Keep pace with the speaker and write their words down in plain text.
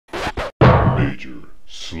Major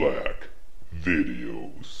Slack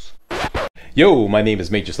Videos. Yo, my name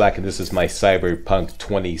is Major Slack and this is my Cyberpunk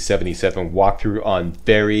 2077 walkthrough on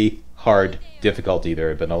very hard difficulty. There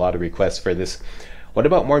have been a lot of requests for this. What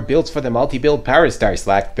about more builds for the multi-build Power Star,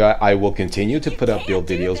 Slack? I will continue to put up build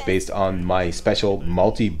videos based on my special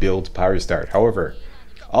multi-build Power Star. However,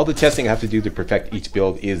 all the testing I have to do to perfect each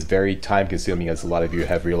build is very time consuming, as a lot of you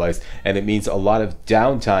have realized, and it means a lot of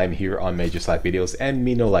downtime here on Major Slack Videos, and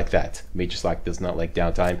me no like that. Major Slack does not like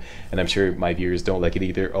downtime, and I'm sure my viewers don't like it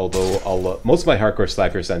either, although most of my hardcore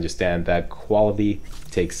slackers understand that quality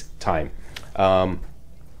takes time.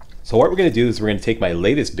 So what we're going to do is we're going to take my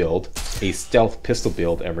latest build, a stealth pistol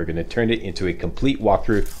build, and we're going to turn it into a complete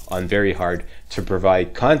walkthrough on very hard to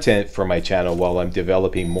provide content for my channel while I'm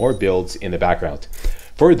developing more builds in the background.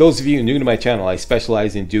 For those of you new to my channel, I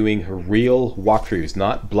specialize in doing real walkthroughs,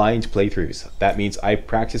 not blind playthroughs. That means I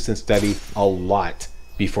practice and study a lot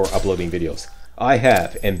before uploading videos. I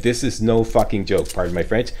have, and this is no fucking joke, pardon my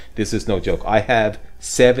French, this is no joke, I have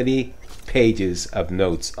 70 pages of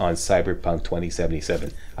notes on Cyberpunk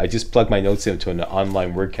 2077. I just plugged my notes into an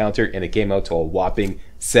online word counter and it came out to a whopping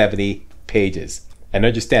 70 pages. And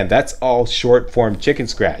understand, that's all short form chicken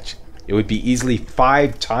scratch. It would be easily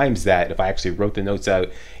 5 times that if I actually wrote the notes out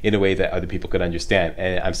in a way that other people could understand.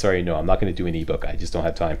 And I'm sorry, no, I'm not going to do an ebook. I just don't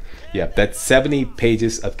have time. Yeah, that's 70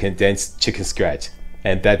 pages of condensed chicken scratch.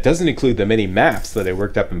 And that doesn't include the many maps that I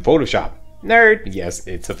worked up in Photoshop. Nerd! Yes,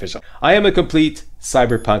 it's official. I am a complete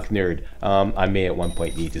cyberpunk nerd. I may at one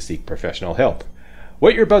point need to seek professional help.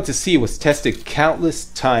 What you're about to see was tested countless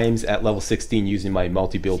times at level 16 using my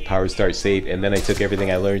multi-build Power Start save, and then I took everything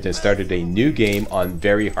I learned and started a new game on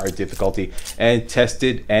very hard difficulty and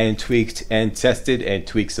tested and tweaked and tested and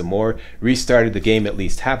tweaked some more, restarted the game at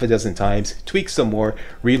least half a dozen times, tweaked some more,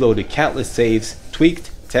 reloaded countless saves, tweaked,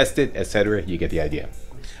 tested, etc. You get the idea.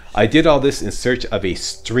 I did all this in search of a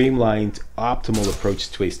streamlined, optimal approach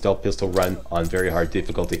to a stealth pistol run on very hard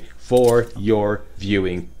difficulty for your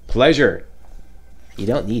viewing pleasure. You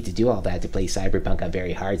don't need to do all that to play Cyberpunk on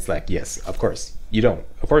very hard, Slack. Yes, of course. You don't.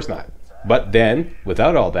 Of course not. But then,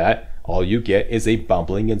 without all that, all you get is a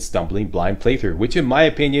bumbling and stumbling blind playthrough, which in my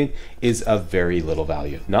opinion is of very little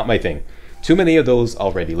value. Not my thing. Too many of those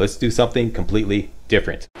already. Let's do something completely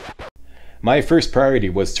different. My first priority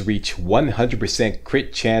was to reach 100%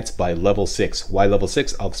 crit chance by level 6. Why level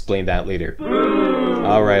 6? I'll explain that later.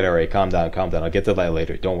 Alright, calm down. I'll get to that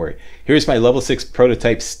later, don't worry. Here's my level 6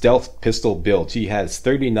 prototype stealth pistol build. She has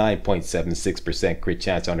 39.76% crit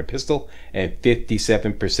chance on her pistol and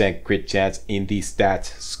 57% crit chance in the stat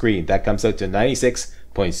screen. That comes out to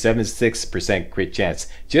 96.76% crit chance.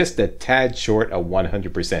 Just a tad short of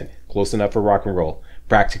 100%. Close enough for rock and roll.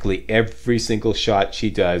 Practically every single shot she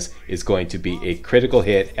does is going to be a critical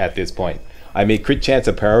hit at this point. I made crit chance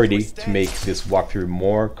a priority to make this walkthrough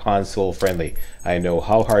more console friendly. I know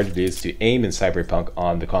how hard it is to aim in Cyberpunk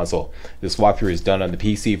on the console. This walkthrough is done on the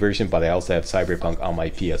PC version, but I also have Cyberpunk on my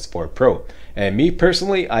PS4 Pro. And me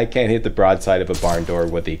personally, I can't hit the broadside of a barn door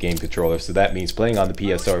with a game controller, so that means playing on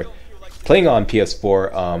PS4,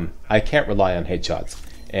 I can't rely on headshots.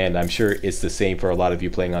 And I'm sure it's the same for a lot of you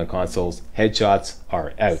playing on consoles. Headshots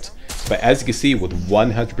are out. But as you can see, with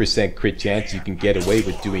 100% crit chance, you can get away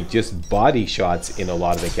with doing just body shots in a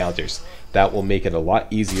lot of encounters. That will make it a lot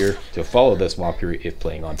easier to follow this walkthrough if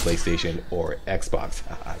playing on PlayStation or Xbox.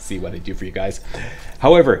 See what I do for you guys.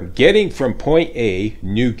 However, getting from point A,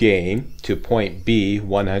 new game, to point B,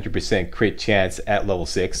 100% crit chance at level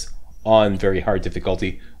 6 on very hard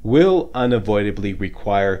difficulty will unavoidably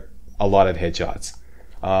require a lot of headshots.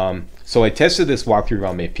 So I tested this walkthrough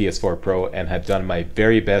on my PS4 Pro and have done my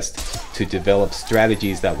very best to develop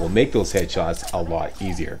strategies that will make those headshots a lot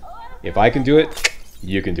easier. If I can do it,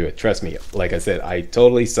 you can do it. Trust me. Like I said, I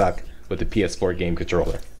totally suck with the PS4 game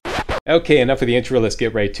controller. Okay, enough of the intro. Let's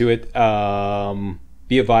get right to it.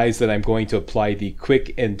 Be advised that I'm going to apply the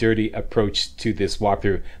quick and dirty approach to this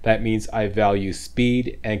walkthrough. That means I value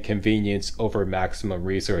speed and convenience over maximum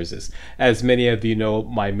resources. As many of you know,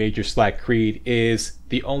 my Major Slack creed is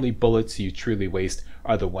the only bullets you truly waste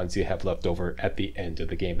are the ones you have left over at the end of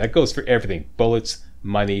the game. That goes for everything. Bullets,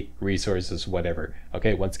 money, resources, whatever.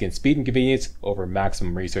 Okay, once again, speed and convenience over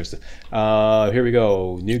maximum resources. Here we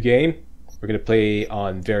go. New game. We're going to play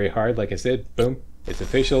on very hard, like I said. Boom. It's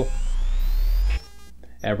official.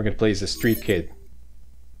 And we're going to play as a street kid.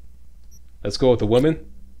 Let's go with the woman.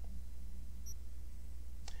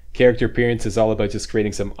 Character appearance is all about just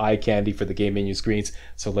creating some eye candy for the game menu screens.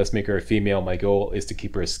 So let's make her a female. My goal is to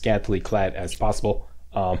keep her as scantily clad as possible.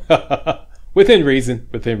 Within reason,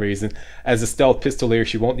 within reason. As a stealth Pistoleer,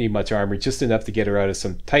 she won't need much armor, just enough to get her out of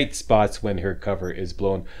some tight spots when her cover is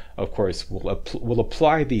blown. Of course, we'll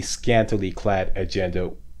apply the scantily clad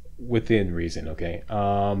agenda within reason, okay?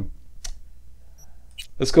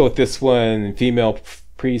 Let's go with this one. Female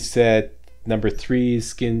preset, number 3,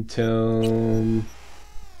 skin tone,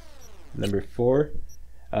 number 4.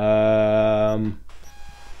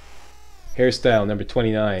 Hairstyle, number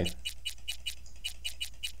 29.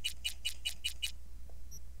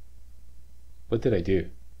 What did I do?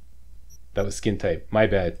 That was skin type. My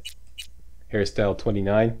bad. Hairstyle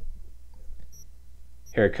 29.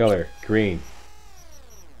 Hair color green.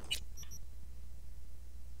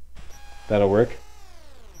 That'll work.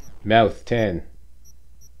 Mouth 10.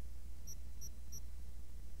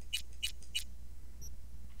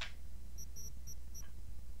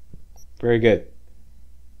 Very good.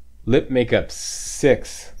 Lip makeup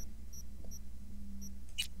 6.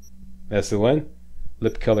 That's the one.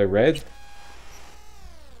 Lip color red.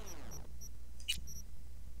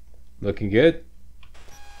 Looking good.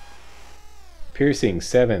 Piercing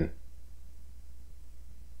 7.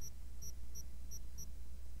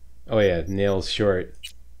 Oh yeah, nails short.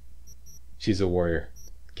 She's a warrior.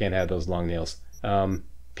 Can't have those long nails.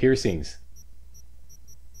 Piercings.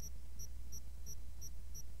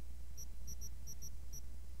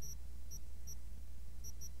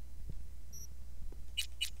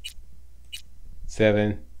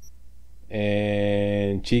 Seven.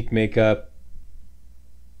 And cheek makeup.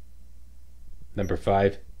 Number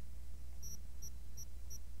 5.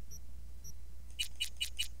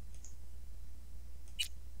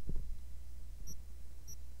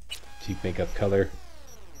 Cheek makeup color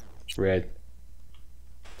red.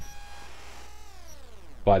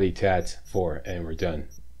 Body tats 4, and we're done.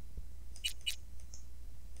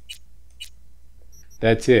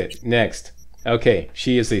 That's it. Next. Okay,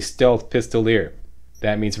 she is a stealth Pistoleer.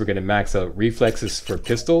 That means we're going to max out reflexes for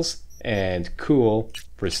pistols and cool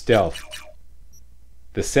for stealth.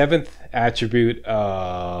 The 7th attribute,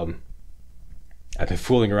 I've been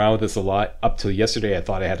fooling around with this a lot. Up till yesterday, I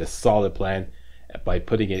thought I had a solid plan by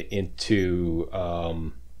putting it into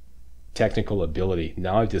technical ability.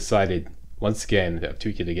 Now I've decided, once again, I've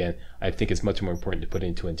tweaked it again, I think it's much more important to put it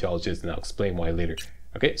into intelligence, and I'll explain why later.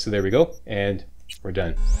 Okay, so there we go, and we're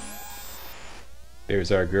done.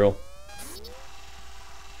 There's our girl.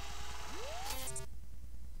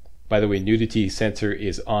 By the way, nudity sensor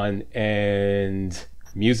is on, and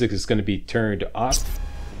music is going to be turned off.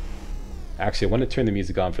 Actually, I want to turn the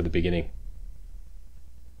music on for the beginning.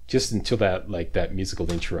 Just until that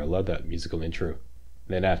musical intro. I love that musical intro. And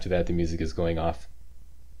then after that, the music is going off.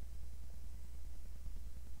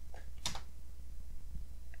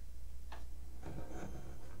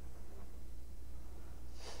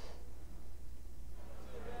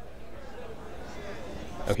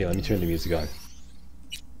 Okay, let me turn the music on.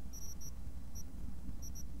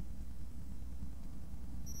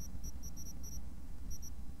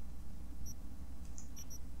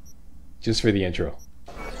 Just for the intro.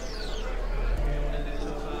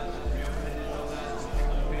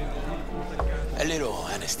 A little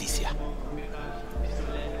anesthesia.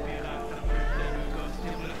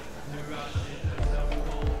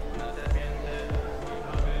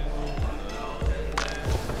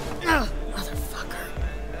 Motherfucker.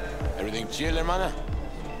 Everything chill, hermana?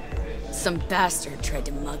 Some bastard tried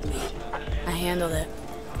to mug me. I handled it.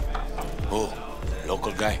 Oh,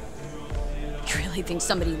 local guy. You really think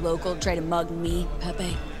somebody local tried to mug me,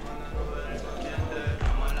 Pepe?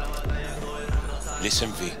 Listen,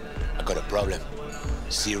 V, I got a problem.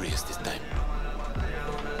 Serious this time.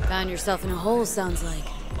 Found yourself in a hole, sounds like.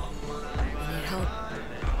 You need help?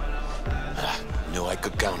 Knew I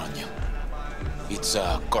could count on you. It's,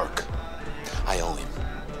 Kirk. I owe him.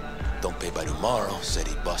 Don't pay by tomorrow, said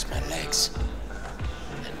he'd bust my legs.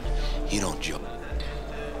 He don't joke.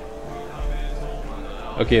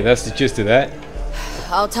 Okay, that's the gist of that.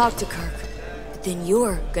 I'll talk to Kirk, but then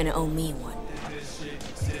you're gonna owe me one.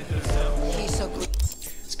 He's so good.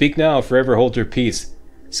 Speak now, forever hold your peace.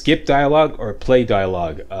 Skip dialogue or play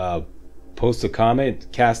dialogue. Post a comment,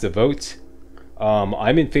 cast a vote.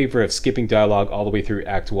 I'm in favor of skipping dialogue all the way through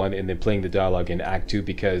Act 1 and then playing the dialogue in Act 2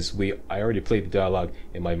 because I already played the dialogue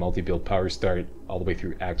in my multi-build power start all the way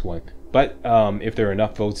through Act 1. But if there are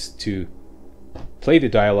enough votes to play the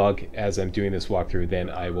dialogue as I'm doing this walkthrough, then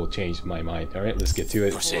I will change my mind. Alright, let's get to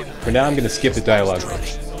it. For now, I'm going to skip the dialogue.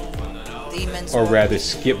 Or rather,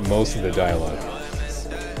 skip most of the dialogue.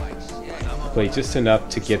 Play just enough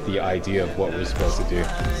to get the idea of what we're supposed to do.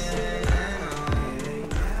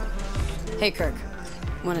 Hey, Kirk.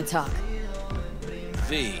 Wanna talk?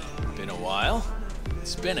 V, been a while?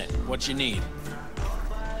 Spin it. What you need?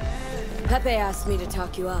 Pepe asked me to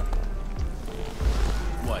talk you up.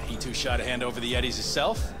 What, he too shy to hand over the Yetis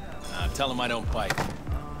himself? Tell him I don't bite.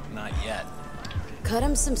 Not yet. Cut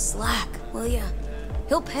him some slack, will ya?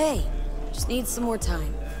 He'll pay. Just needs some more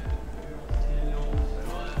time.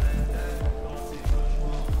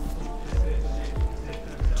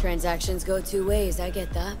 Transactions go two ways, I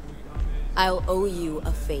get that. I'll owe you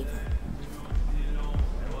a favor.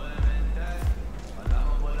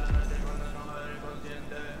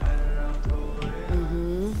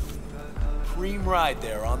 Cream ride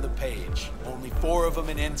there on the page. Only 4 of them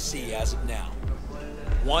in NC as of now.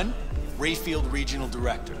 1, Rayfield Regional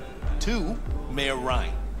Director. 2, Mayor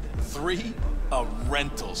Ryan. 3, a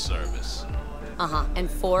rental service. And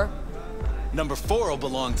 4? Number 4 will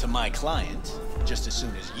belong to my client, just as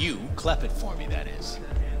soon as you clep it for me, that is.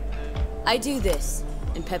 I do this,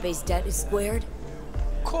 and Pepe's debt is squared?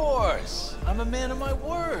 Of course! I'm a man of my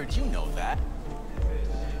word, you know that.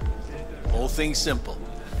 Whole thing's simple.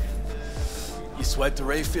 You swipe the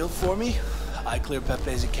Rayfield for me, I clear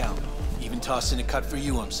Pepe's account. Even toss in a cut for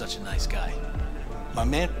you, I'm such a nice guy. My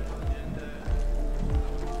man...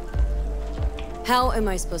 How am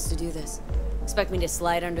I supposed to do this? Expect me to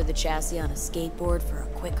slide under the chassis on a skateboard for a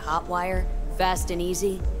quick hot wire? Fast and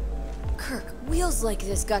easy? Kirk, wheels like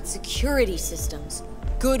this got security systems.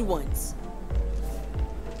 Good ones.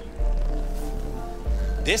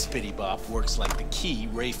 This bitty bop works like the key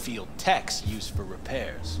Rayfield techs use for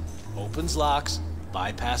repairs. Opens locks,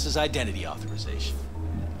 bypasses identity authorization.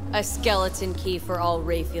 A skeleton key for all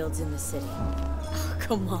Rayfields in the city. Oh,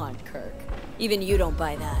 come on, Kirk. Even you don't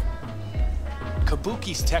buy that.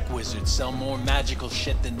 Kabuki's tech wizards sell more magical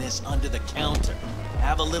shit than this under the counter.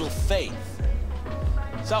 Have a little faith.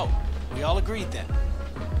 So, we all agreed then?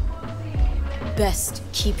 Best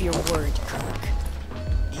keep your word, Kirk.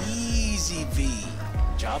 Easy, V.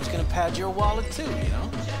 Job's gonna pad your wallet too, you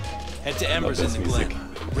know? Head to Embers in the Glen.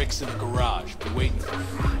 Rick's in the garage. Be waiting for you.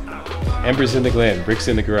 Embers in the Glen, Rick's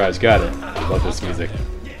in the garage. Got it. I love this music.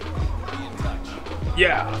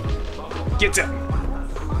 Yeah. Get up.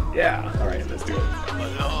 Yeah. All right, let's do it.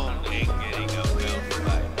 Malone ain't getting a real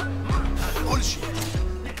fight.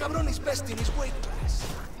 Bullshit. Cabron is best in his weight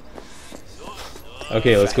class.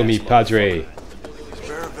 Okay, let's go meet Padre.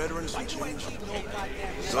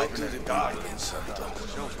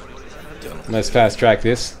 Let's fast track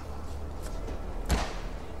this.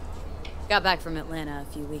 Got back from Atlanta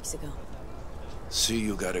a few weeks ago. See,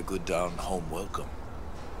 you got a good down-home welcome.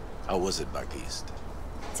 How was it back east?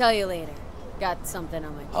 Tell you later. Got something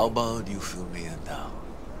on my plate. How about you fill me in now?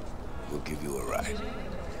 We'll give you a ride.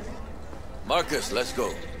 Marcus, let's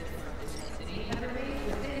go.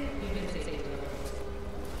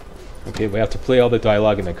 Okay, we have to play all the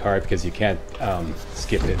dialogue in the car because you can't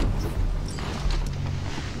skip it.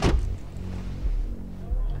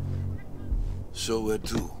 So where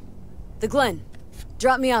to? The Glen.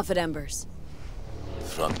 Drop me off at Embers.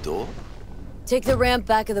 Front door? Take the ramp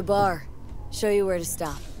back of the bar. Show you where to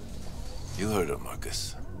stop. You heard her,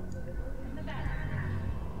 Marcus.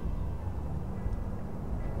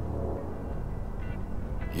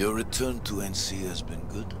 Your return to NC has been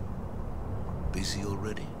good? Busy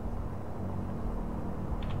already?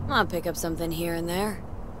 I'll pick up something here and there.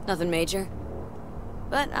 Nothing major.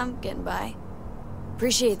 But I'm getting by.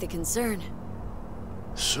 Appreciate the concern.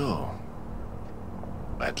 So,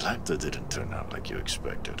 Atlanta didn't turn out like you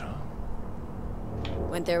expected, huh?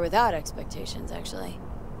 Went there without expectations, actually.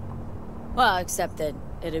 Well, except that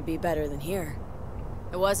it'd be better than here.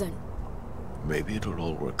 It wasn't. Maybe it'll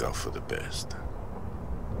all work out for the best.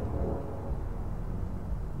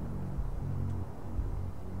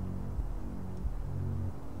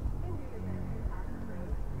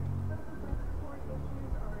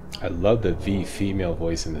 I love the V female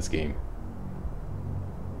voice in this game.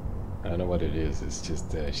 I don't know what it is. It's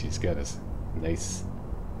just she's got a nice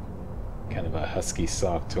kind of a husky,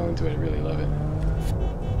 soft tone to it. I really love it.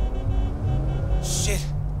 Shit.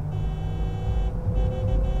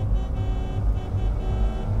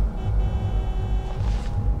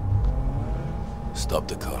 Stop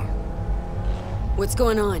the car. What's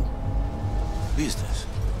going on? Business.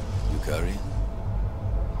 You carrying?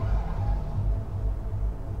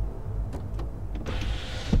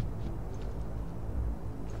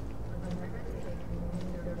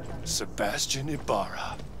 Sebastian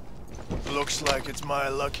Ibarra. Looks like it's my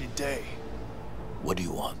lucky day. What do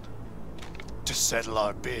you want? To settle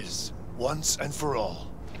our biz, once and for all.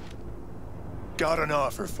 Got an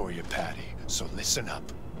offer for you, Patty, so listen up.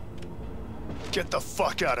 Get the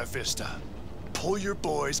fuck out of Vista. Pull your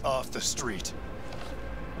boys off the street.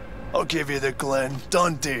 I'll give you the Glen.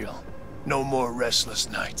 Done deal. No more restless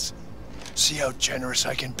nights. See how generous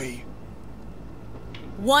I can be?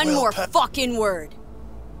 One Well, more fucking word.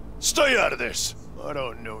 Stay out of this! I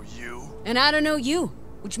don't know you. And I don't know you,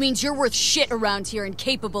 which means you're worth shit around here and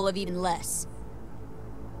capable of even less.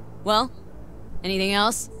 Well, anything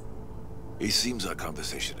else? It seems our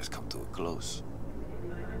conversation has come to a close.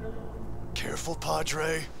 Careful,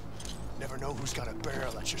 Padre. Never know who's got a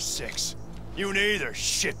barrel at your six. You neither,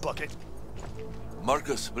 shit bucket.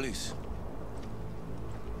 Marcus, please.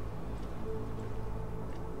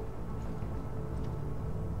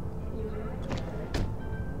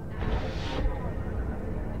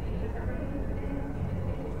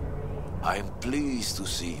 I am pleased to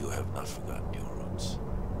see you have not forgotten your roots.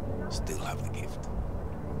 Still have the gift.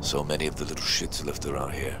 So many of the little shits left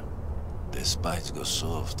around here. Their spines go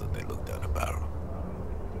soft when they look down a barrel.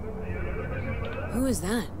 Who is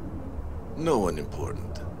that? No one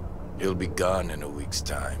important. He'll be gone in a week's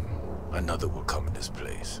time. Another will come in his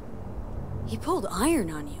place. He pulled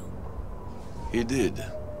iron on you. He did.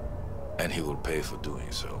 And he will pay for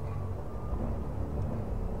doing so.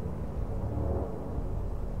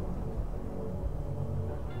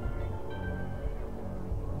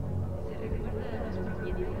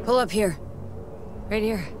 Pull up here. Right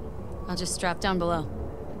here. I'll just strap down below.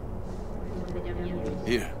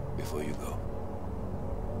 Here, before you go.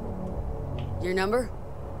 Your number?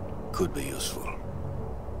 Could be useful.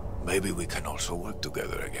 Maybe we can also work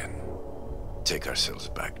together again. Take ourselves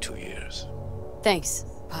back 2 years. Thanks,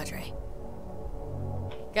 Padre.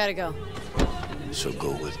 Gotta go. So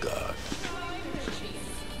go with God.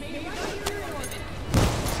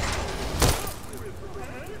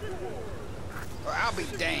 Or I'll be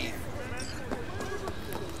damned.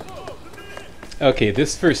 Okay,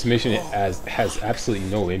 this first mission has absolutely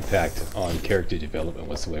no impact on character development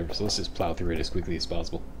whatsoever, so let's just plow through it as quickly as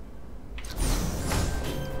possible.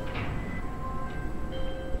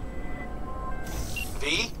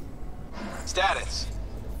 V? Status.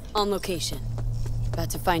 On location. About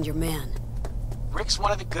to find your man. Rick's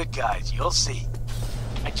one of the good guys, you'll see.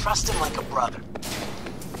 I trust him like a brother.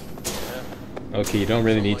 Okay, you don't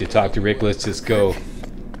really need to talk to Rick, let's just go.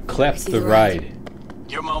 Clep See the the ride.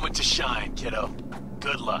 Your moment to shine, kiddo.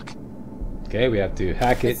 Good luck. Okay, we have to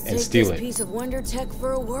hack it Let's and take steal this it. piece of wonder tech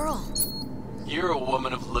for a whirl. You're a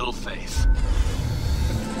woman of little faith.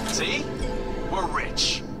 See? We're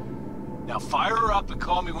rich. Now fire her up and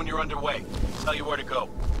call me when you're underway. I'll tell you where to go.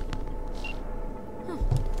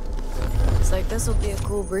 Looks like this'll be a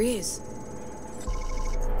cool breeze.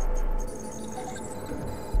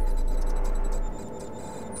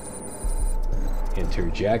 Enter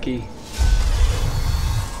Jackie.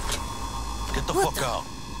 Get the fuck out.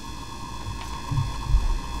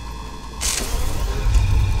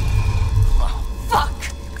 Fuck!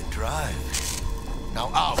 You can drive.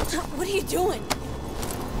 Now out. What are you doing?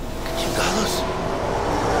 Chingados.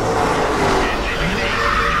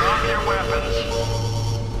 Drop your weapons.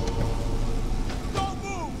 Don't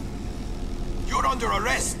move. You're under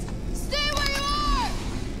arrest. Stay where you are!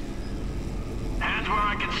 Hands where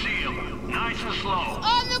I can see them. Nice and slow.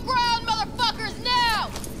 On the ground, motherfuckers, now!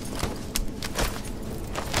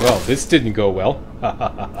 Well, this didn't go well.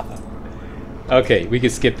 Okay, we can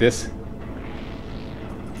skip this.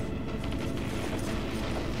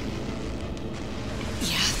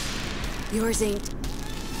 Yeah, yours ain't.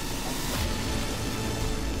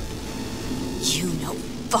 You know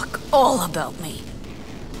fuck all about me.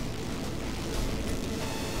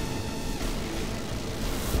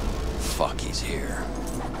 Fuck, he's here.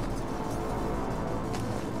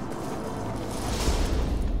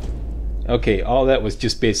 Okay, all that was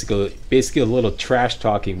just basically a little trash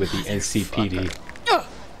talking with the NCPD.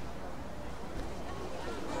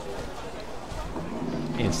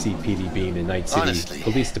 NCPD being the Night City Honestly,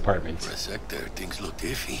 Police Department. For a sec there, things looked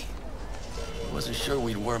iffy. Wasn't sure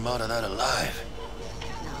we'd worm out of that alive.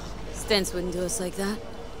 Stents wouldn't do us like that.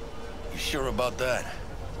 You sure about that?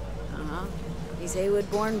 Uh-huh. He's Haywood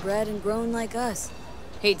born, bred, and grown like us.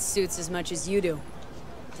 Hates suits as much as you do.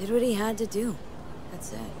 Did what he had to do.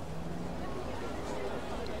 That's it.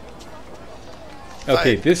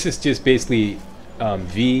 Okay, this is just basically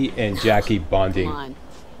V and Jackie bonding, Come on.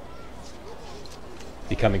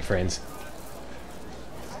 becoming friends.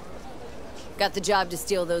 Got the job to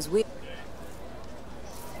steal those wheels.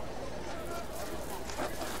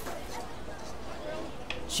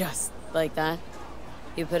 Just like that.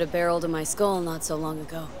 You put a barrel to my skull not so long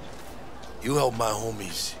ago. You help my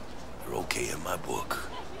homies. You're okay in my book.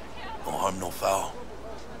 No harm, no foul.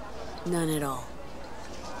 None at all.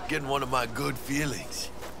 Getting one of my good feelings.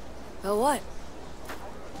 But what?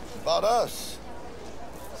 About us.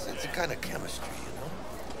 It's a kind of chemistry, you know?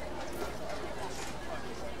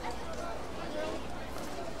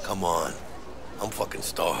 Come on. I'm fucking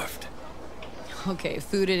starved. Okay,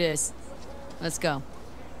 food it is. Let's go.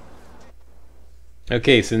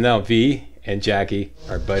 Okay, so now V and Jackie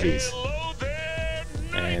are buddies. Hello there,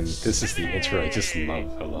 And this is the intro.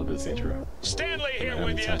 I love this intro. Stanley here How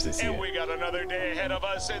many with times I you, see and it. we got another day ahead of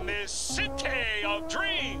us in this city of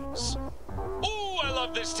dreams. Ooh, I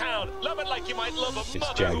love this town. Love it like you might love a mother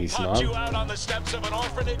who Jackie's popped mom. you out on the steps of an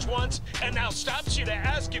orphanage once and now stops you to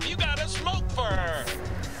ask if you got a smoke for her.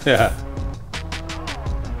 Yeah.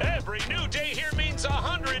 Every new day here means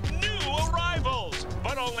 100 new arrivals,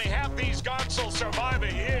 but only half these gonks will survive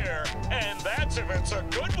a year, and that's if it's a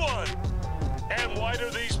good one. And why do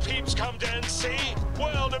these peeps come to NC?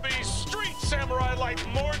 Well, to be street samurai like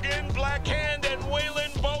Morgan, Blackhand, and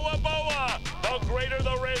Waylon Boa Boa. The greater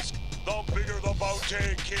the risk, the bigger the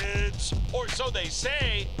bounty, kids. Or so they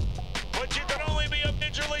say. But you can only be a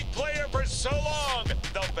Major League player for so long.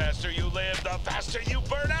 The faster you live, the faster you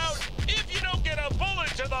burn out. If you don't get a bullet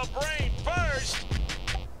to the brain first.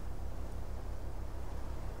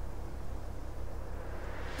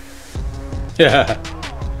 Yeah.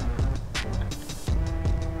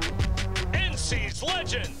 NC's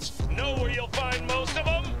legends. Know where you'll find most of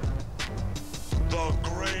them? The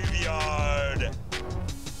graveyard.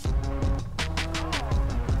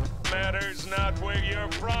 Matters not where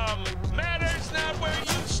you're from. Matters not where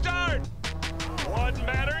you start. What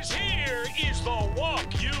matters here is the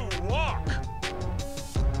walk you walk.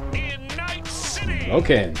 In Night City.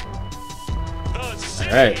 Okay. The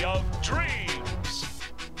city right. of dreams.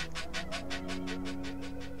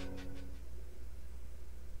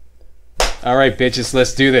 Alright, bitches,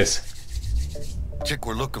 let's do this. Chick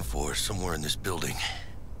we're looking for is somewhere in this building.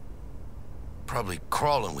 Probably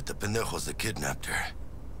crawling with the pendejos that kidnapped her.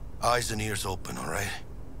 Eyes and ears open, alright?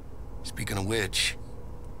 Speaking of which,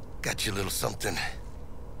 got you a little something.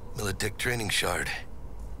 Militech training shard.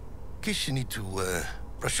 In case you need to,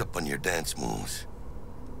 brush up on your dance moves.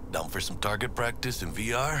 Down for some target practice in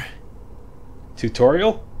VR?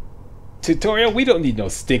 Tutorial? Tutorial? We don't need no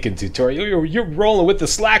stinking tutorial. You're rolling with the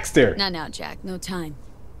slacks there. Not now, Jack. No time.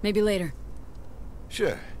 Maybe later.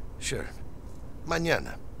 Sure.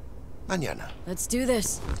 Mañana. Let's do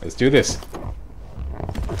this. Let's do this.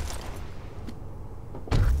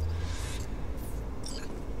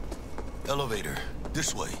 Elevator.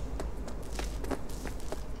 This way.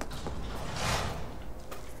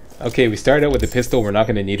 Okay, we started out with the pistol. We're not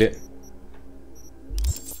going to need it.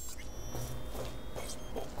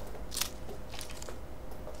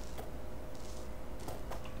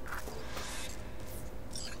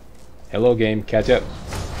 Hello, game. Catch up.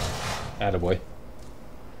 Attaboy.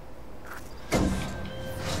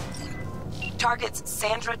 Target's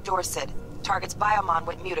Sandra Dorset. Target's biomon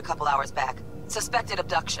went mute a couple hours back. Suspected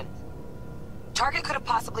abduction. Target could have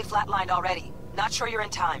possibly flatlined already. Not sure you're in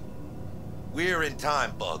time. We're in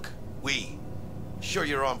time, Bug. We. Sure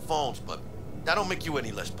you're on phones, but that don't make you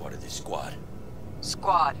any less part of this squad.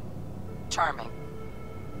 Squad. Charming.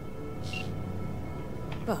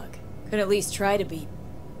 Bug. Could at least try to be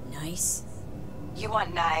nice. You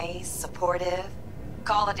want nice, supportive?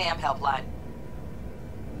 Call the damn helpline.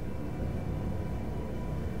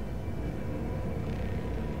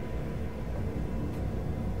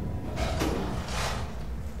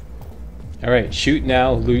 Alright, shoot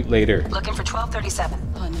now, loot later. Looking for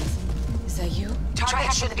 1237. Honey, is that you?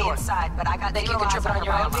 Target should be inside, but I got Think you can trip it on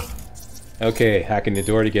your own? Okay, hacking the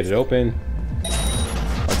door to get it open.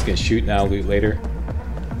 Let's get shoot now, loot later.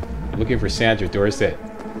 Looking for Sandra Dorset.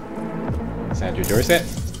 Sandra Dorset?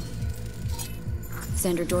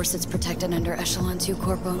 Sandra Dorset's protected under Echelon 2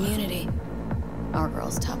 Corpo immunity. Our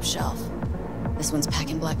girl's top shelf. This one's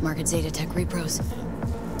packing black market Zeta Tech repros.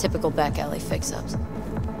 Typical back alley fix-ups.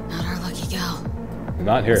 Not our lucky gal.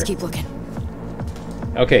 Not here. Let's keep looking.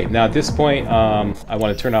 Okay, now at this point, I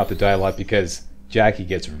want to turn off the dialogue because Jackie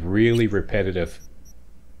gets really repetitive.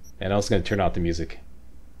 And I'm also going to turn off the music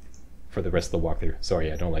for the rest of the walkthrough.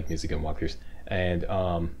 Sorry, I don't like music in walkthroughs. And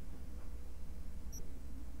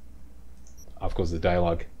off goes the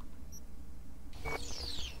dialogue.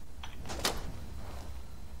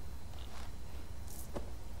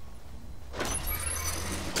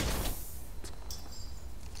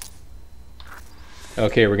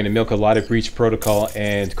 Okay, we're going to milk a lot of breach protocol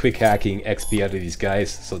and quick hacking XP out of these guys,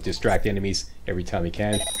 so distract enemies every time you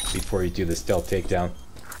can before you do the stealth takedown.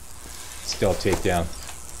 Stealth takedown.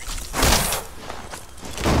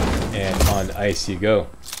 And on ice you go.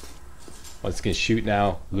 Let's get shoot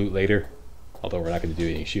now, loot later. Although we're not going to do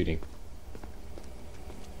any shooting.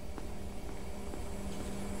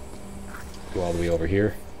 Go all the way over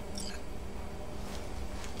here.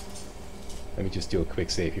 Let me just do a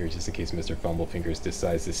quick save here, just in case Mr. Fumblefingers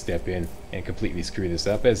decides to step in and completely screw this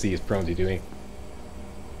up, as he is prone to doing.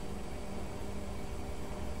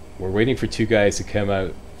 We're waiting for two guys to come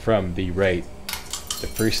out from the right. The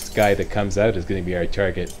first guy that comes out is going to be our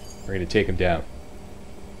target. We're going to take him down.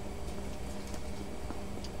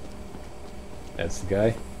 That's the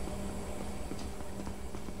guy.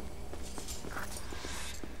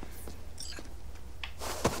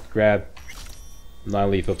 Grab.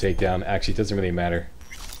 Non-lethal takedown. Actually, it doesn't really matter.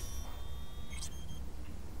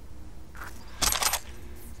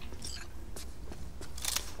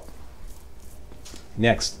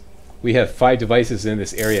 Next, we have 5 devices in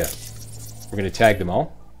this area. We're going to tag them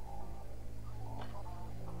all.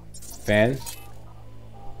 Fan.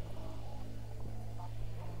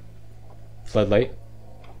 Floodlight.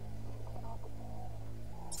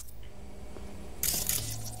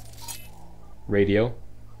 Radio.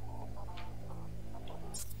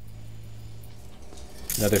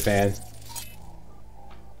 Another fan.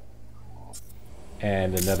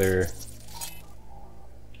 And another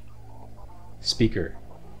speaker.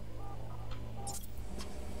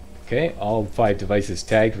 Okay, all 5 devices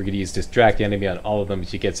tagged. We're going to use distract enemy on all of them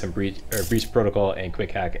to get some breach protocol and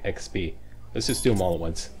quick hack XP. Let's just do them all at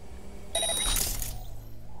once.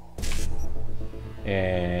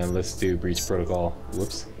 And let's do breach protocol.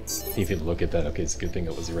 Whoops. Didn't even look at that. Okay, it's a good thing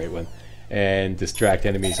it was the right one. And distract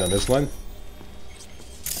enemies on this one.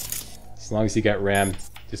 As long as you got RAM,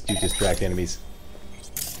 just do distract enemies.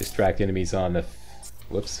 Distract enemies on the...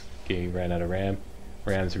 Whoops. Okay, ran out of RAM.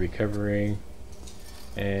 RAM's recovering.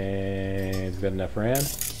 And we've got enough RAM.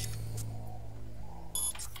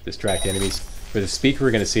 Distract enemies. For the speaker,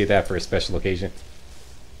 we're going to save that for a special occasion.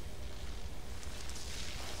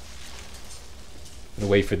 I'm going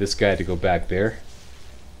to wait for this guy to go back there.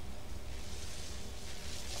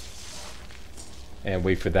 And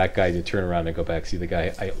wait for that guy to turn around and go back. See the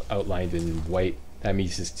guy I outlined in white? That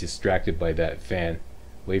means he's distracted by that fan.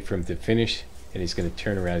 Wait for him to finish, and he's going to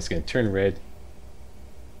turn around. He's going to turn red.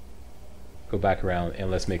 Go back around,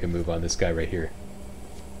 and let's make a move on this guy right here.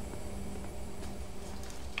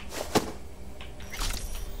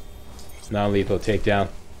 Non-lethal takedown.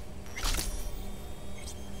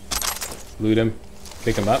 Loot him.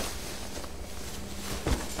 Pick him up.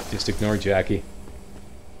 Just ignore Jackie.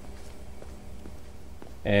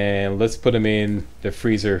 And let's put him in the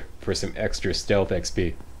freezer for some extra stealth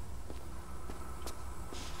XP.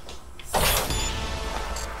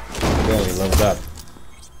 Go, he leveled up.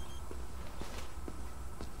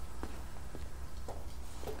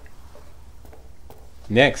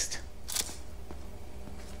 Next,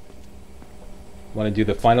 want to do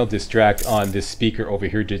the final distract on this speaker over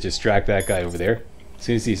here to distract that guy over there. As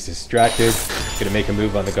soon as he's distracted, gonna make a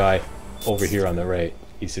move on the guy over here on the right.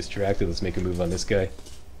 He's distracted, let's make a move on this guy.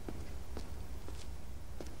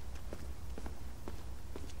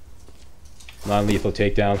 Non-lethal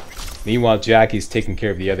takedown. Meanwhile, Jackie's taking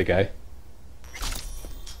care of the other guy.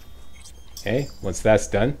 Okay, once that's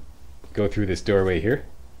done, go through this doorway here.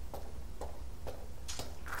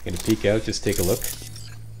 Gonna peek out, just take a look.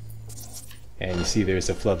 And you see there's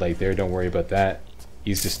a floodlight there, don't worry about that.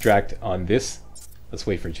 Use distract on this. Let's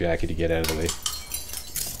wait for Jackie to get out of the way.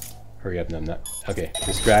 Hurry up, no, I'm not. Okay,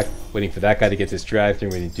 distract. Waiting for that guy to get distracted.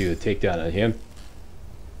 We're going to do a takedown on him.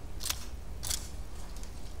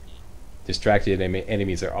 Distracted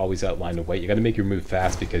enemies are always outlined in white. You got to make your move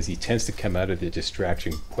fast because he tends to come out of the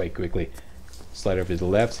distraction quite quickly. Slide over to the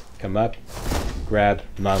left, come up, grab,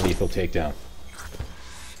 non-lethal takedown.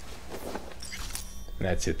 And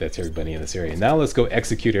that's it, that's everybody in this area. Now let's go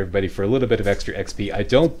execute everybody for a little bit of extra XP. I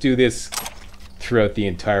don't do this throughout the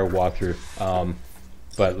entire walkthrough,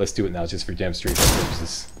 but let's do it now just for demonstration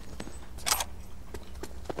purposes.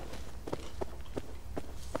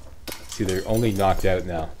 See, they're only knocked out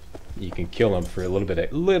now. You can kill them for a little bit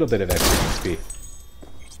of extra XP.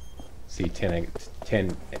 See, 10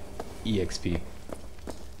 EXP.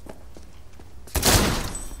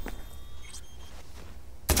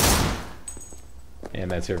 And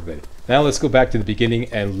that's everybody. Now let's go back to the beginning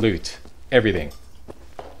and loot everything.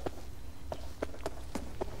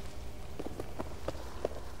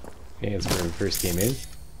 Okay, that's where we first came in.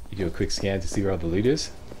 You do a quick scan to see where all the loot is.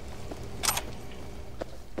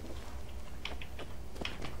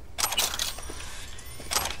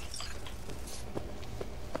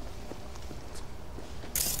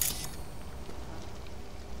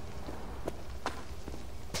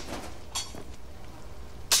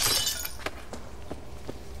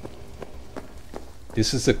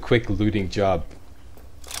 This is a quick looting job,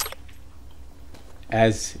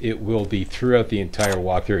 as it will be throughout the entire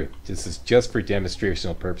walkthrough. This is just for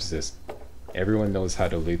demonstrational purposes. Everyone knows how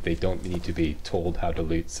to loot. They don't need to be told how to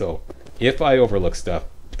loot. So if I overlook stuff,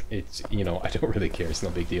 it's, you know, I don't really care. It's no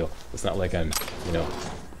big deal. It's not like I'm, you know,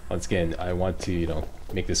 once again, I want to, you know,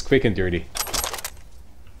 make this quick and dirty.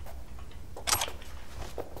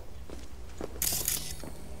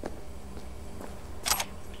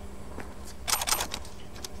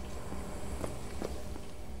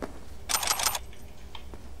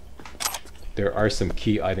 There are some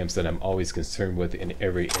key items that I'm always concerned with in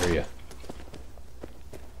every area.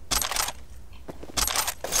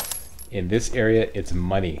 In this area, it's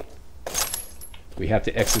money. We have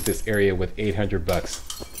to exit this area with 800 bucks.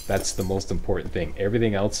 That's the most important thing.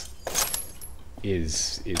 Everything else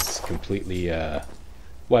is completely, well,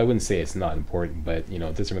 I wouldn't say it's not important, but, you know,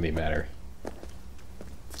 it doesn't really matter.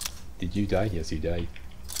 Did you die? Yes, you died.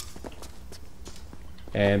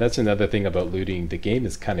 And that's another thing about looting. The game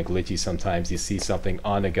is kind of glitchy sometimes. You see something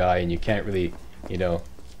on a guy and you can't really, you know,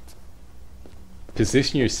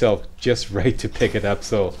 position yourself just right to pick it up.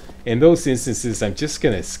 So in those instances, I'm just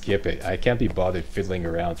gonna skip it. I can't be bothered fiddling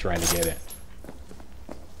around trying to get it.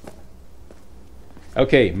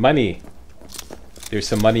 Okay, money. There's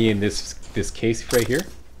some money in this case right here.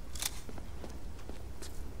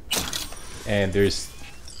 And there's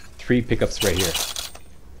 3 pickups right here.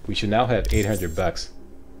 We should now have 800 bucks.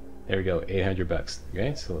 There we go, 800 bucks.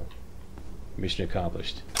 Okay, so mission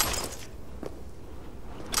accomplished.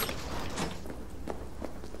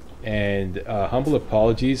 And humble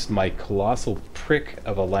apologies, my colossal prick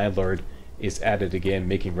of a landlord is at it again,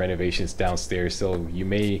 making renovations downstairs, so you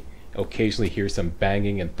may occasionally hear some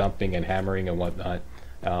banging and thumping and hammering and whatnot.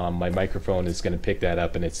 My microphone is going to pick that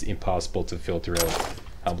up and it's impossible to filter out.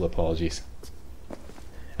 Humble apologies.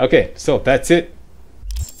 Okay, so that's it.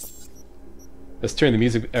 Let's turn the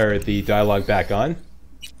music or the dialogue back on.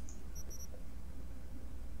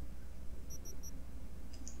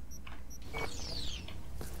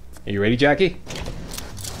 Are you ready, Jackie?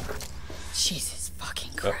 Jesus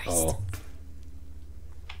fucking Christ. Uh-oh.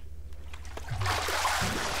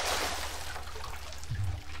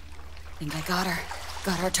 Think I got her.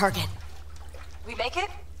 Got our target. We make it?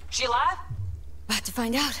 She alive? About to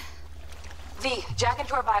find out. V, jack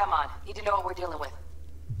into her biomon. Need to know what we're dealing with.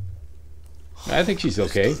 I think she's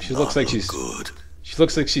okay. She looks like she's good. She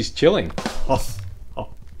looks like she's chilling.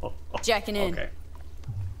 Jacking in. Okay.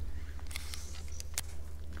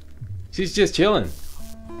 She's just chilling.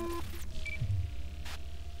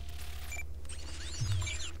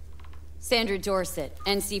 Sandra Dorset,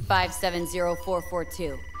 NC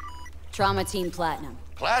 570442. Trauma Team Platinum.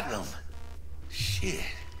 Platinum? Shit.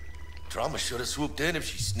 Trauma should have swooped in if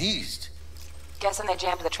she sneezed. Guessing they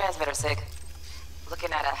jammed the transmitter, Sig.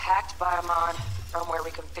 Looking at a hacked biomon, firmware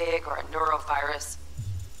reconfig, or a neurovirus.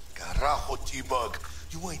 Carajo, T-Bug.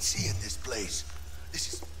 You ain't seeing this place.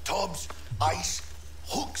 This is tubs, ice,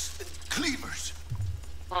 hooks, and cleavers.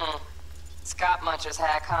 Scott Muncher's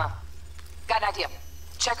hack, huh? Got an idea.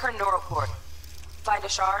 Check her neuroport. Find a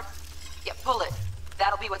shard? Yeah, pull it.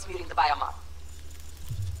 That'll be what's muting the biomon.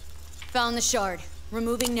 Found the shard.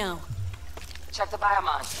 Removing now. Check the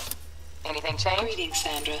biomon. Anything change? Greetings,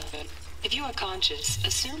 Sandra. If you are conscious,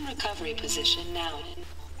 assume recovery position now.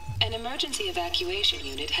 An emergency evacuation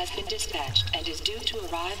unit has been dispatched and is due to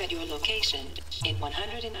arrive at your location in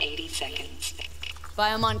 180 seconds.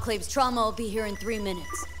 Biomon claims trauma will be here in 3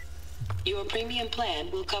 minutes. Your premium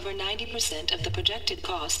plan will cover 90% of the projected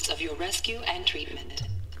costs of your rescue and treatment.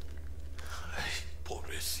 Ay,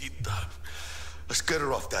 pobrecita. Let's get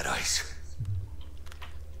her off that ice.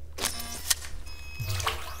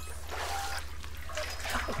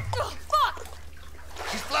 Oh, fuck!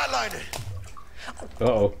 She's flatlining.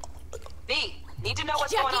 Uh-oh. V, need to know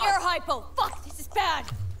what's Jackie, going on. air hypo! Fuck, this is bad!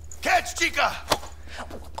 Catch, chica!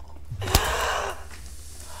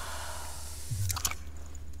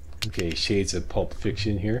 Okay, shades of Pulp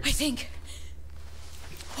Fiction here. I think...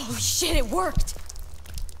 Oh shit, it worked!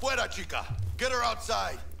 Fuera, chica. Get her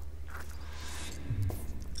outside.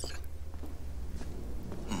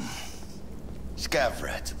 Scav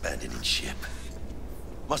rats abandoning ship.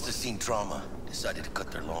 Must have seen trauma. Decided to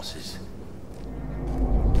cut their losses.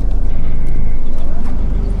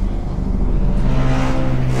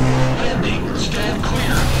 Landing. Stand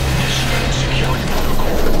clear. Initiate security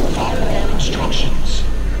protocol. Follow all instructions.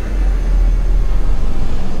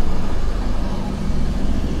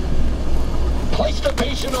 Place the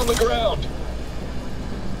patient on the ground.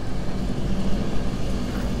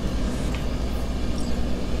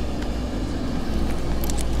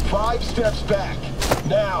 Five steps back.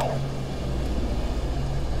 Now.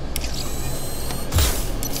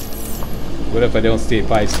 What if I don't stay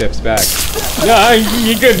 5 steps back? No,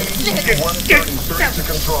 you good. 130 to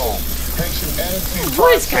control. Patient NC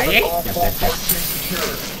Voice guy, eh?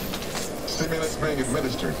 secured. Stimulants being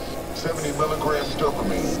administered. 70 milligrams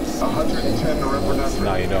dopamine, 110 norepinephrine.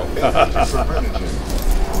 Now you know. 800 fibrinogen.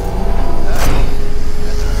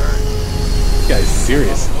 This guy's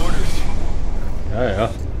serious. I don't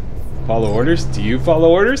know. Follow orders? Do you follow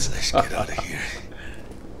orders? Let's get out of here.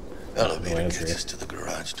 Elevator gets us to the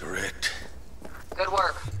garage direct. Good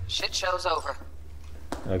work. Shit show's over.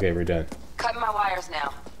 Okay, we're done. Cutting my wires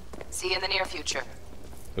now. See you in the near future.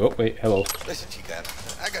 Oh, wait, hello. Listen, Chica,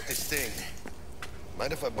 I got this thing.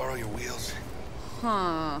 Mind if I borrow your wheels?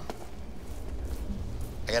 Huh.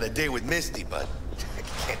 I got a date with Misty, but I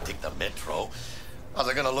can't take the metro. How's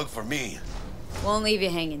it gonna look for me? Won't leave you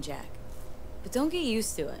hanging, Jack. But don't get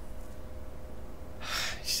used to it.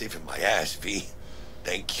 You're saving my ass, V.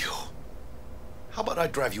 Thank you. How about I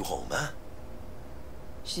drive you home, huh?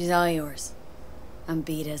 She's all yours. I'm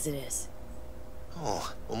beat as it is.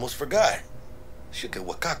 Oh, almost forgot. Should get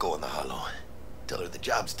Wakako in the hollow. Tell her the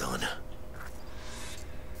job's done.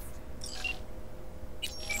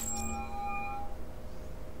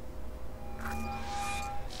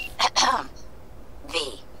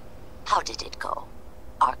 V, how did it go?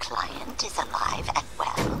 Our client is alive and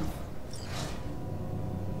well.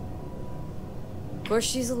 Of course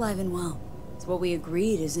she's alive and well. It's what we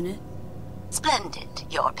agreed, isn't it? Splendid.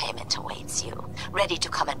 Your payment awaits you. Ready to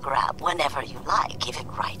come and grab whenever you like, even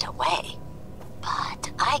right away.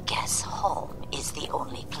 But I guess home is the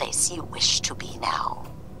only place you wish to be now.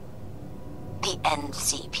 The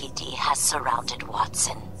NCPD has surrounded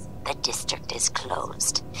Watson. The district is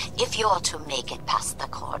closed. If you're to make it past the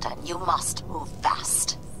cordon, you must move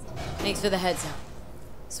fast. Thanks for the heads up.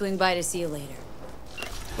 Swing by to see you later.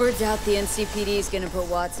 Word's out the NCPD is gonna put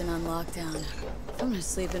Watson on lockdown. If I'm gonna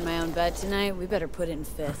sleep in my own bed tonight, we better put it in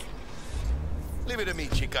 5th. Leave it to me,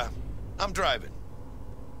 Chica. I'm driving.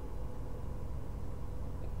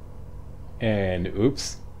 And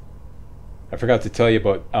oops. I forgot to tell you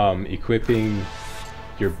about equipping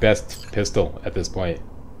your best pistol at this point.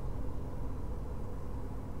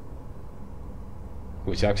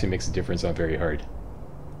 Which actually makes a difference on very hard.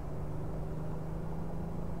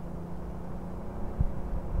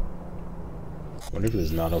 Wonder if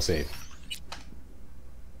there's an autosave.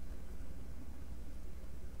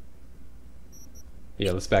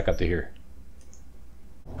 Yeah, let's back up to here.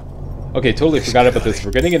 Okay, totally forgot about this.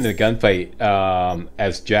 We're getting into the gunfight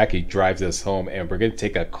as Jackie drives us home, and we're going to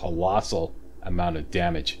take a colossal amount of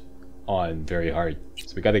damage on very hard.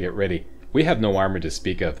 So we got to get ready. We have no armor to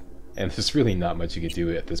speak of, and there's really not much you can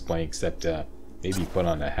do at this point except maybe put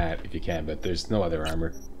on a hat if you can, but there's no other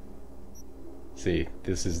armor. See,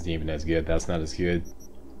 this isn't even as good. That's not as good.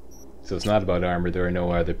 So it's not about armor. There are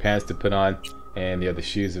no other pants to put on, and the other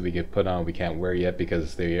shoes that we can put on we can't wear yet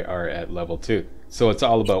because they are at level 2. So it's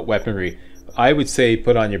all about weaponry. I would say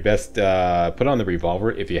put on your best, put on the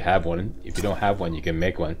revolver if you have one. If you don't have one, you can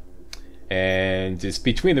make one. And it's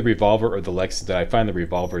between the revolver or the Lexus that I find the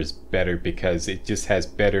revolver is better because it just has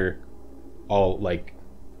better, all like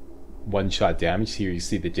one-shot damage. Here you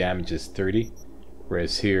see the damage is 30,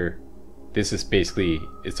 whereas here, this is basically,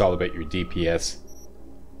 it's all about your DPS.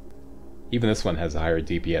 Even this one has a higher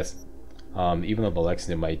DPS. Even though the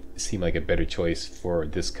Lexington might seem like a better choice for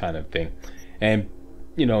this kind of thing. And,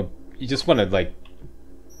 you know, you just want to, like,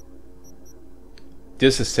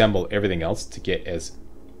 disassemble everything else to get as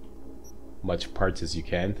much parts as you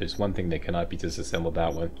can. There's one thing that cannot be disassembled,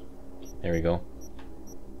 that one. There we go.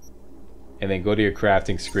 And then go to your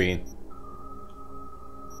crafting screen.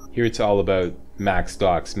 Here it's all about max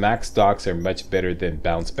stocks. Max stocks are much better than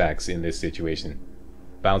bounce backs in this situation.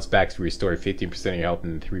 Bounce backs restore 15% of your health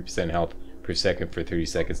and 3% health per second for 30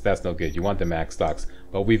 seconds. That's no good. You want the max stocks.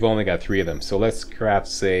 But we've only got 3 of them. So let's craft,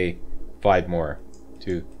 say, 5 more.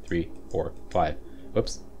 2, 3, 4, 5.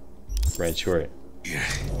 Whoops. Ran short.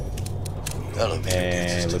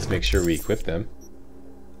 And let's make sure we equip them.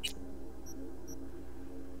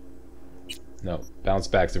 No, bounce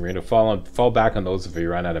backs, and we're going to fall back on those if we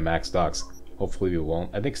run out of max stocks. Hopefully we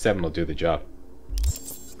won't. I think 7 will do the job.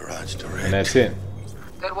 And that's it.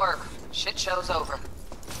 Good work. Shit show's over.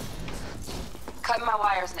 Cutting my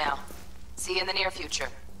wires now. See you in the near future.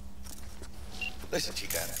 Listen,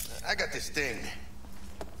 Chica, I got this thing.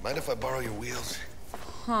 Mind if I borrow your wheels?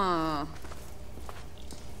 Huh.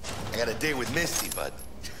 I got a date with Misty, but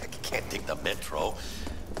I can't take the metro.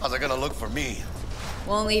 How's it gonna look for me?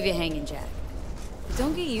 Won't leave you hanging, Jack. But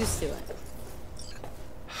don't get used to it.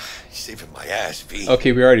 You're saving my ass, V.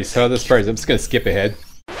 Okay, we already saw this part. I'm just gonna skip ahead.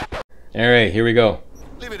 Alright, here we go.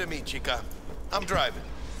 Leave it to me, Chica. I'm driving.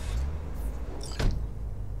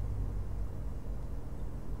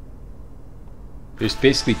 There's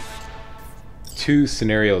basically two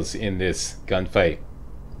scenarios in this gunfight.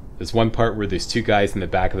 There's one part where there's two guys in the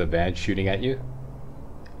back of the van shooting at you.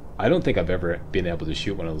 I don't think I've ever been able to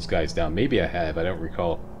shoot one of those guys down. Maybe I have, I don't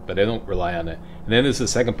recall, but I don't rely on it. And then there's the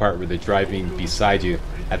second part where they're driving beside you.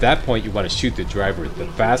 At that point, you want to shoot the driver. The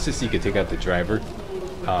fastest you can take out the driver,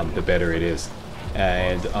 the better it is.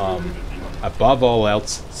 And above all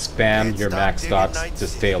else, spam your max stocks to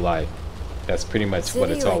stay alive. That's pretty much what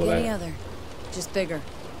it's all about. Any other, just bigger.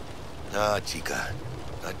 Nah, chica,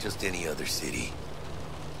 not just any other city.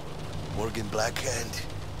 Morgan Blackhand,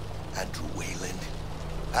 Andrew Wayland,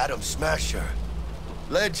 Adam Smasher.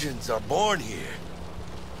 Legends are born here.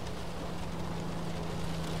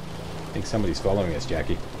 I think somebody's following us,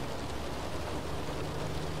 Jackie.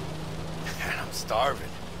 I'm starving.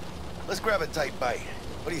 Let's grab a tight bite.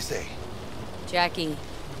 What do you say? Jackie,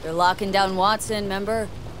 they're locking down Watson, remember?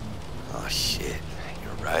 Oh shit,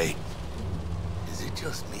 you're right. Is it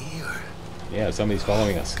just me or? Yeah, somebody's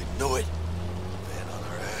following us. Could know it. Man on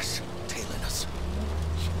our ass, tailing us.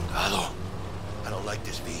 Hello. I don't like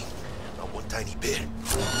this, V. Not one tiny bit.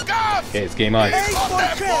 Okay, it's game on.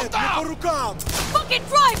 Fucking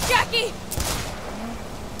drive, Jackie!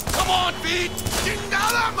 Come on, V!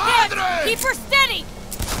 Chingada madre! Keep her steady!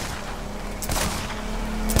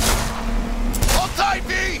 Hold tight,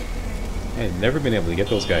 V! I've never been able to get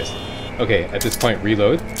those guys. Okay, at this point,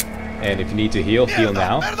 reload. And if you need to heal, heal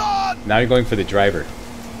now. Now you're going for the driver.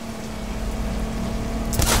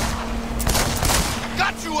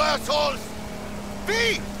 Got you, assholes!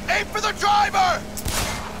 V! Aim for the driver!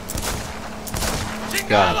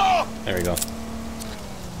 Got him. There we go.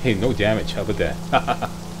 Hey, no damage. How about that?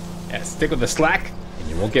 Yeah, stick with the slack, and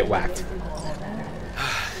you won't get whacked.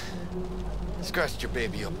 Scratched your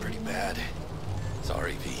baby up pretty bad.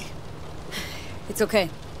 Sorry, V. It's okay.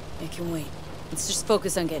 I can wait. Let's just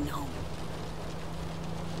focus on getting home.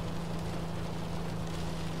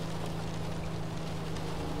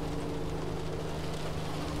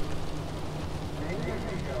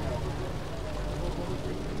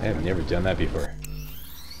 I have never done that before.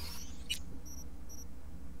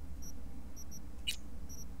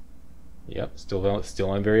 Yep, still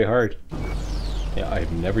on very hard. Yeah,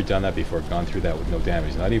 I've never done that before, gone through that with no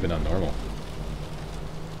damage, not even on normal.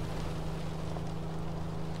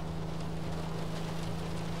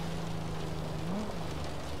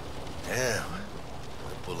 Damn,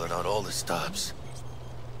 they're pulling out all the stops.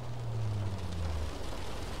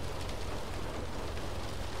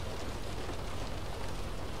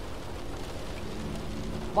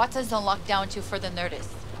 Watson's on lockdown to further notice.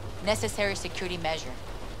 Necessary security measure.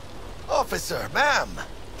 Officer, ma'am!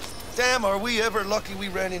 Damn, are we ever lucky we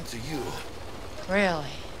ran into you.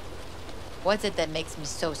 Really? What's it that makes me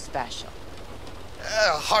so special?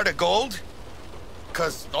 Heart of gold?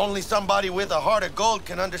 'Cause only somebody with a heart of gold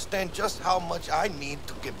can understand just how much I need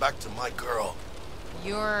to get back to my girl.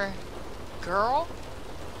 Your girl?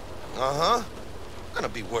 Uh-huh. I'm gonna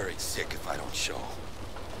be worried sick if I don't show.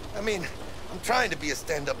 I mean, I'm trying to be a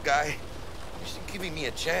stand-up guy. You're giving me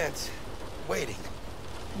a chance. Waiting.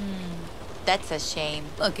 That's a shame.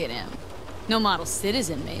 Look at him. No model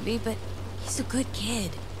citizen, maybe, but he's a good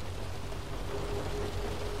kid.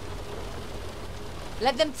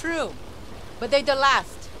 Let them through. But they're the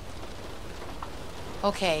last.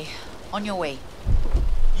 Okay, on your way.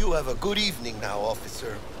 You have a good evening now,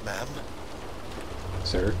 officer, ma'am.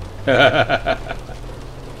 Sir?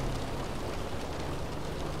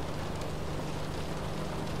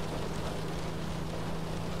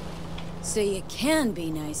 So you can be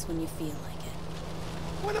nice when you feel like it.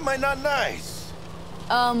 When am I not nice?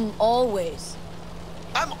 Always.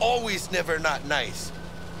 I'm always never not nice.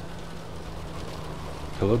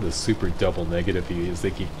 I love the super double negative he is.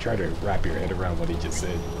 They keep trying to wrap your head around what he just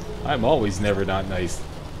said. I'm always never not nice.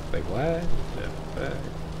 Like, what the fuck?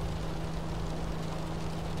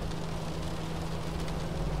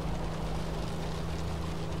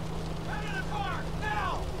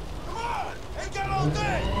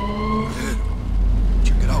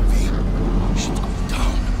 Check it out, V. Shit's going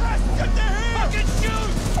down.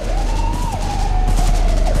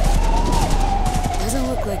 Doesn't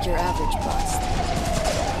look like your average bust.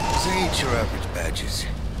 This ain't your average badges.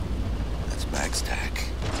 That's MaxTac.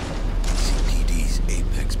 CPD's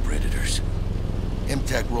apex predators.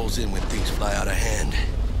 MTAC rolls in when things fly out of hand.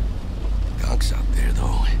 Gonks out there,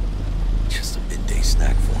 though. Just a midday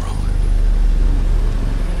snack for them.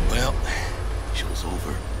 Well, show's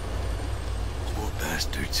over. Poor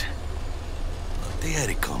bastards. But they had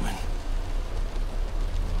it coming.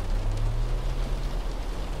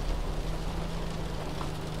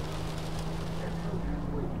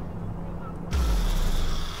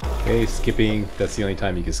 Okay, skipping. That's the only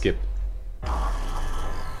time you can skip.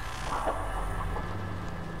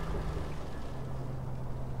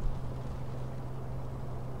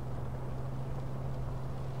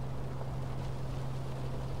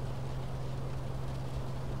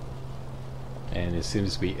 And as soon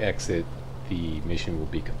as we exit, the mission will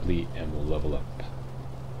be complete and we'll level up.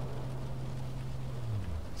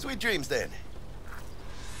 Sweet dreams then.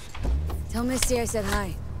 Tell Misty I said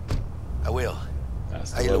hi. I will.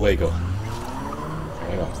 Hasta luego.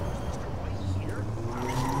 There you go.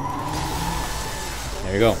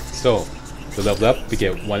 There you go. So, to level up, we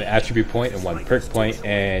get 1 attribute point and 1 perk point,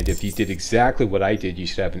 and if you did exactly what I did, you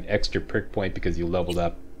should have an extra perk point because you leveled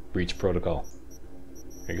up Breach Protocol.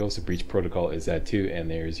 There you go, so Breach Protocol is that too, and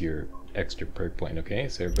there's your extra perk point, okay?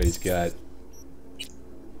 So everybody's got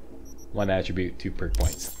 1 attribute, 2 perk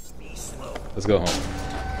points. Let's go home.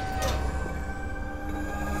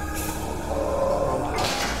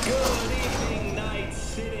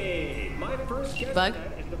 Bug?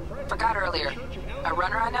 Forgot earlier. A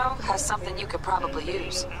runner I know has something you could probably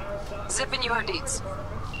use. Zipping your deeds.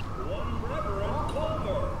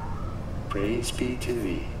 Praise be to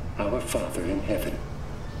thee, our Father in heaven.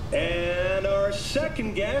 And our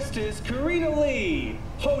second guest is Karina Lee,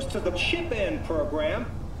 host of the Chip In program,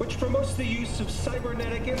 which promotes the use of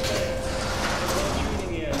cybernetic implants.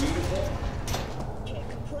 Tuning in, beautiful. Can't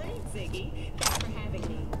complain, Ziggy. Thanks for having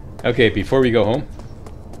me. Okay, before we go home,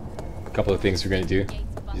 a couple of things we're going to do.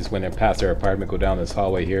 Just when they're past our apartment, go down this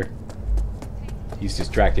hallway here. Use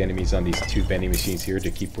distract enemies on these 2 vending machines here to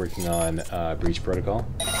keep working on Breach Protocol.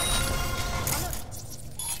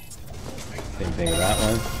 Same thing with that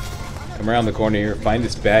one. Come around the corner here, find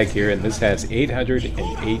this bag here, and this has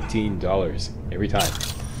 $818 every time.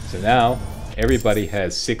 So now, everybody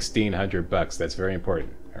has 1,600 bucks. That's very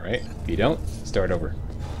important. Alright? If you don't, start over.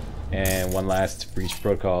 And one last Breach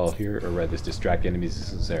Protocol here, or rather, this distract enemies.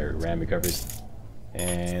 This is our RAM recovers.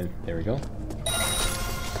 And there we go.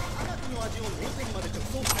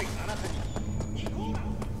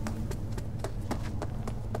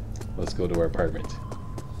 Let's go to our apartment.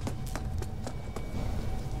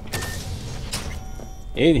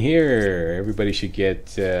 In here, everybody should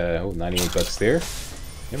get 98 bucks there.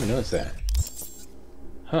 Never noticed that.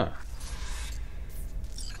 Huh.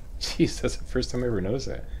 Jeez, that's the first time I ever noticed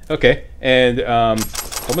that. Okay, and a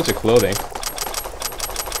whole bunch of clothing.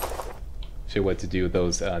 Show you what to do with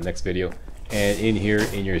those next video. And in here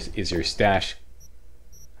is your stash.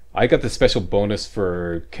 I got the special bonus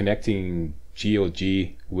for connecting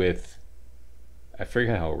GOG with, I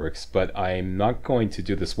forget how it works, but I'm not going to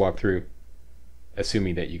do this walkthrough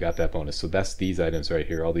assuming that you got that bonus. So that's these items right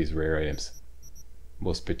here, all these rare items.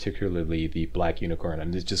 Most particularly the black unicorn.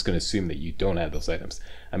 I'm just going to assume that you don't have those items.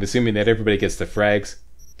 I'm assuming that everybody gets the frags.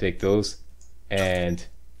 Take those. And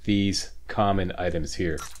these common items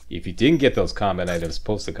here. If you didn't get those common items,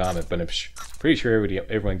 post a comment, but I'm pretty sure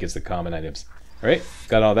everyone gets the common items. Alright,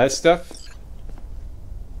 got all that stuff.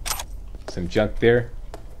 Some junk there.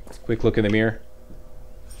 Quick look in the mirror.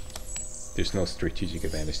 There's no strategic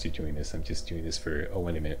advantage to doing this. I'm just doing this for, oh,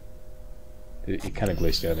 wait a minute. It kind of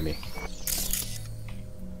glitched out of me.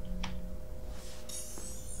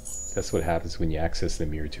 That's what happens when you access the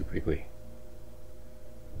mirror too quickly.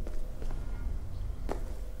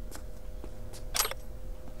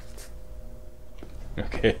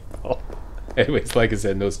 Okay. Oh. Anyways, like I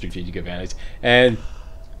said, no strategic advantage. And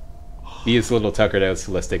he is a little tuckered out,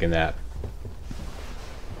 so let's take a nap.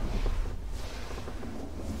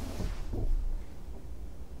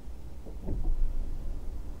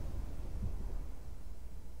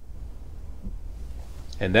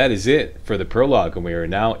 And that is it for the prologue, and we are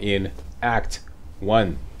now in Act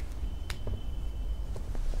 1.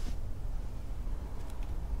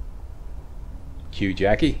 Cue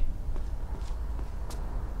Jackie.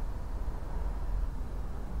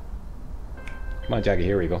 Come on, Jackie,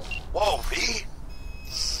 here we go. Whoa, V?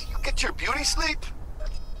 You get your beauty sleep?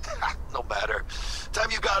 No matter.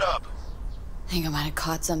 Time you got up. I think I might have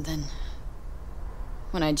caught something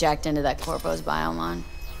when I jacked into that Corpo's biomon.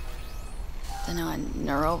 Don't know, a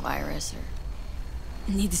neurovirus or...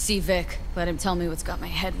 I need to see Vic. Let him tell me what's got my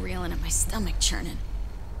head reeling and my stomach churning.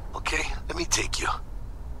 Okay, let me take you.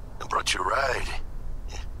 I brought you a ride.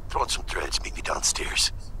 Yeah, throw on some threads, meet me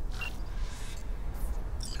downstairs.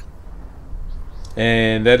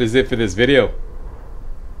 And that is it for this video.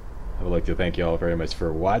 I would like to thank you all very much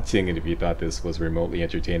for watching, and if you thought this was remotely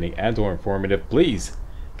entertaining and or informative, please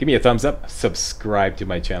give me a thumbs up, subscribe to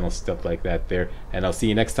my channel, stuff like that there, and I'll see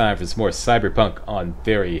you next time for some more Cyberpunk on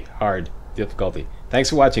very hard difficulty. Thanks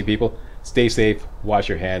for watching, people. Stay safe, wash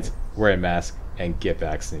your hands, wear a mask, and get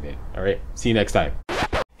vaccinated. Alright, see you next time.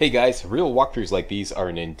 Hey guys, real walkthroughs like these are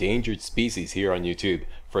an endangered species here on YouTube.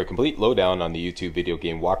 For a complete lowdown on the YouTube video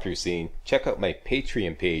game walkthrough scene, check out my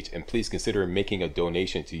Patreon page, and please consider making a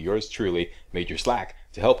donation to yours truly, Major Slack,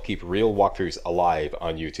 to help keep real walkthroughs alive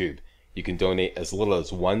on YouTube. You can donate as little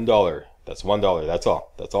as $1. That's $1. That's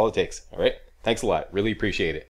all. That's all it takes. All right. Thanks a lot. Really appreciate it.